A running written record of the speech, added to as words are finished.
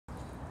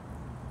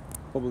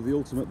Probably the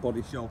ultimate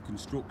body shell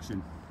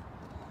construction,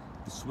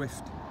 the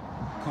Swift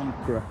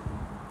Conqueror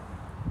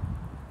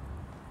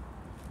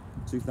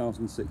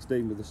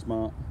 2016 with a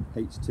smart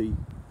HT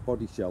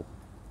body shell.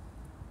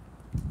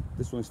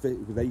 This one is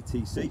fitted with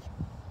ATC,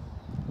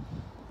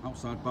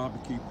 outside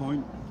barbecue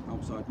point,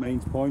 outside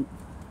mains point,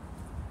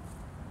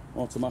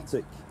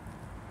 automatic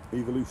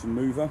evolution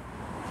mover,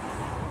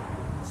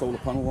 solar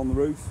panel on the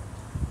roof.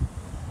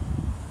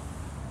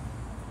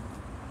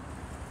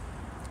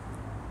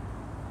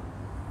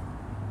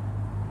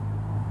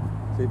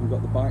 It's even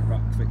got the bike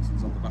rack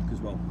fixings on the back as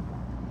well.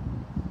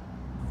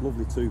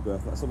 Lovely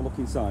two-berth. Let's have a look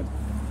inside.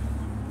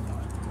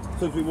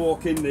 So as we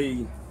walk in,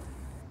 the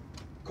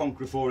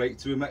Conqueror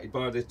 482 emitted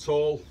by the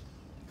tall,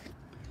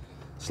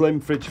 slim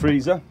fridge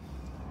freezer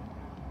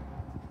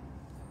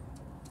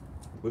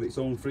with its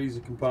own freezer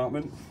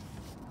compartment.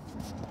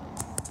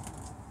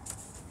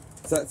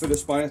 Thetford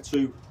Aspire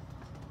 2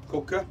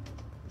 cooker,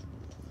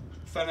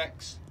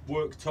 FENIX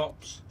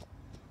worktops,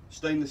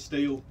 stainless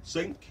steel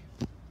sink,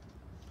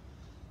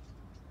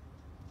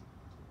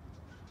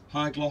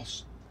 high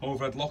gloss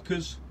overhead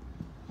lockers,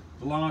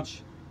 the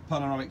large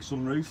panoramic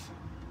sunroof,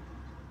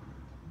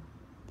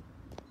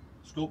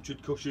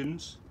 sculptured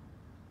cushions,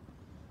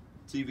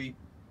 TV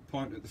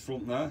point at the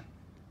front there,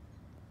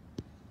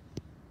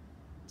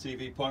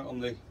 TV point on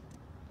the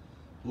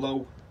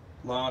low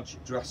large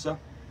dresser,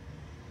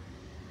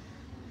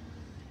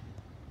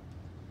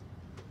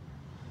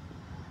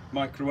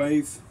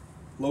 microwave,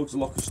 loads of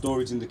locker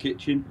storage in the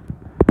kitchen,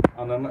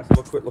 and then let's have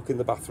a quick look in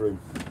the bathroom.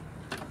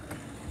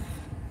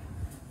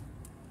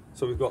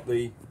 So we've got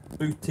the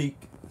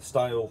boutique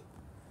style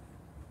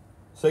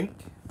sink,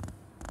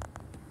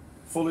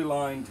 fully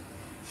lined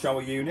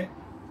shower unit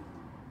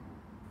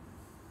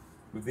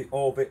with the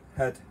orbit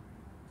head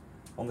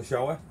on the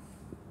shower,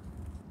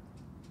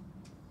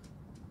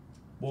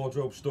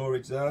 wardrobe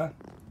storage there,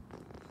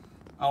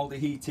 Aldi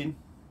heating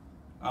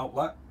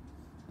outlet,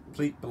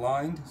 pleat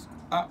blind.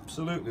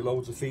 Absolutely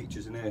loads of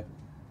features in here,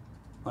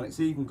 and it's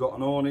even got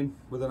an awning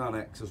with an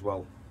annex as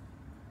well.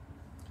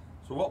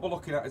 So what we're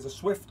looking at is a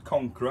Swift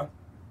Conqueror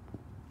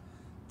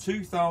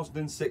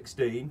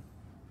 2016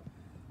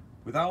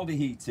 with Aldi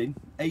heating,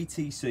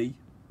 ATC,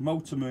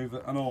 motor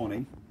mover and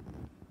awning,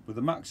 with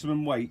a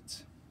maximum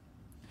weight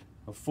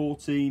of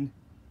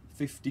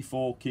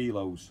 1454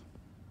 kilos.